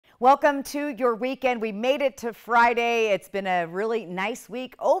Welcome to your weekend. We made it to Friday. It's been a really nice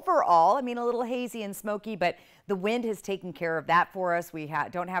week overall. I mean, a little hazy and smoky, but the wind has taken care of that for us. We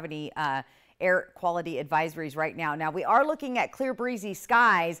don't have any air quality advisories right now. Now, we are looking at clear, breezy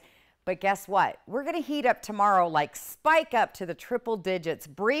skies, but guess what? We're going to heat up tomorrow, like spike up to the triple digits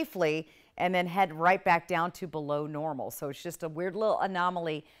briefly, and then head right back down to below normal. So it's just a weird little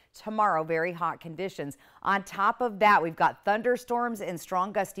anomaly tomorrow. Very hot conditions. On top of that, we've got thunderstorms and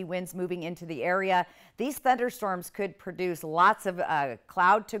strong gusty winds moving into the area. These thunderstorms could produce lots of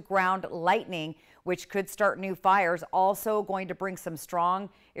cloud to ground lightning, which could start new fires. Also going to bring some strong,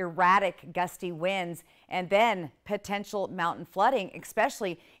 erratic, gusty winds, and then potential mountain flooding,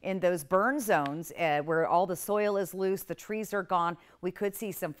 especially in those burn zones where all the soil is loose, the trees are gone. We could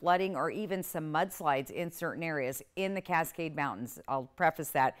see some flooding or even some mudslides in certain areas in the Cascade Mountains. I'll preface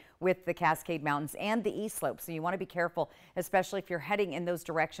that with the Cascade Mountains and the East Slope. So you want to be careful, especially if you're heading in those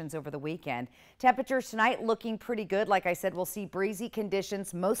directions over the weekend. Temperatures tonight looking pretty good. Like I said, we'll see breezy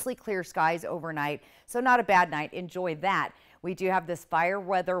conditions, mostly clear skies overnight. So not a bad night. Enjoy that. We do have this fire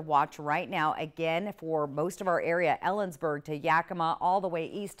weather watch right now, again, for most of our area, Ellensburg to Yakima, all the way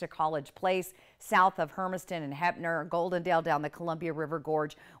east to College Place, south of Hermiston and Heppner, Goldendale down the Columbia River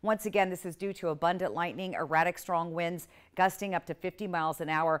Gorge. Once again, this is due to abundant lightning, erratic strong winds, gusting up to 50 miles an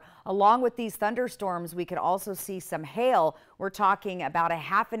hour. Along with these thunderstorms, we could also see some hail. We're talking about a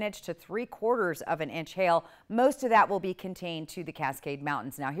 ½ inch to 3/4 of an inch hail. Most of that will be contained to the Cascade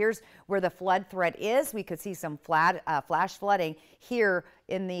Mountains. Now, here's where the flood threat is. We could see some flash flooding here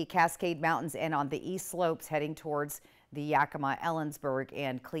in the Cascade Mountains and on the east slopes heading towards the Yakima, Ellensburg,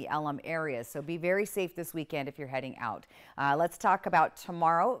 and Cle Elum areas. So be very safe this weekend if you're heading out. Let's talk about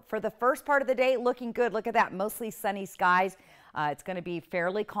tomorrow. For the first part of the day, looking good. Look at that, mostly sunny skies. It's going to be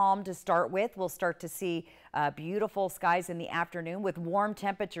fairly calm to start with. We'll start to see beautiful skies in the afternoon with warm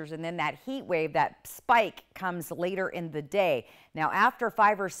temperatures, and then that heat wave, that spike, comes later in the day. Now, after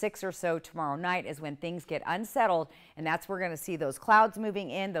 5 or 6 or so tomorrow night is when things get unsettled, and that's where we're going to see those clouds moving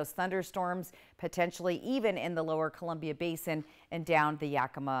in, those thunderstorms, potentially even in the lower Columbia Basin and down the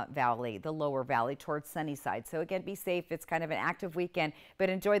Yakima Valley, the lower valley towards Sunnyside. So again, be safe. It's kind of an active weekend, but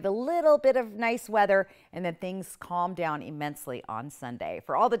enjoy the little bit of nice weather, and then things calm down immensely on Sunday.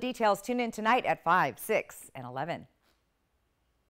 For all the details, tune in tonight at 5, 6, and 11.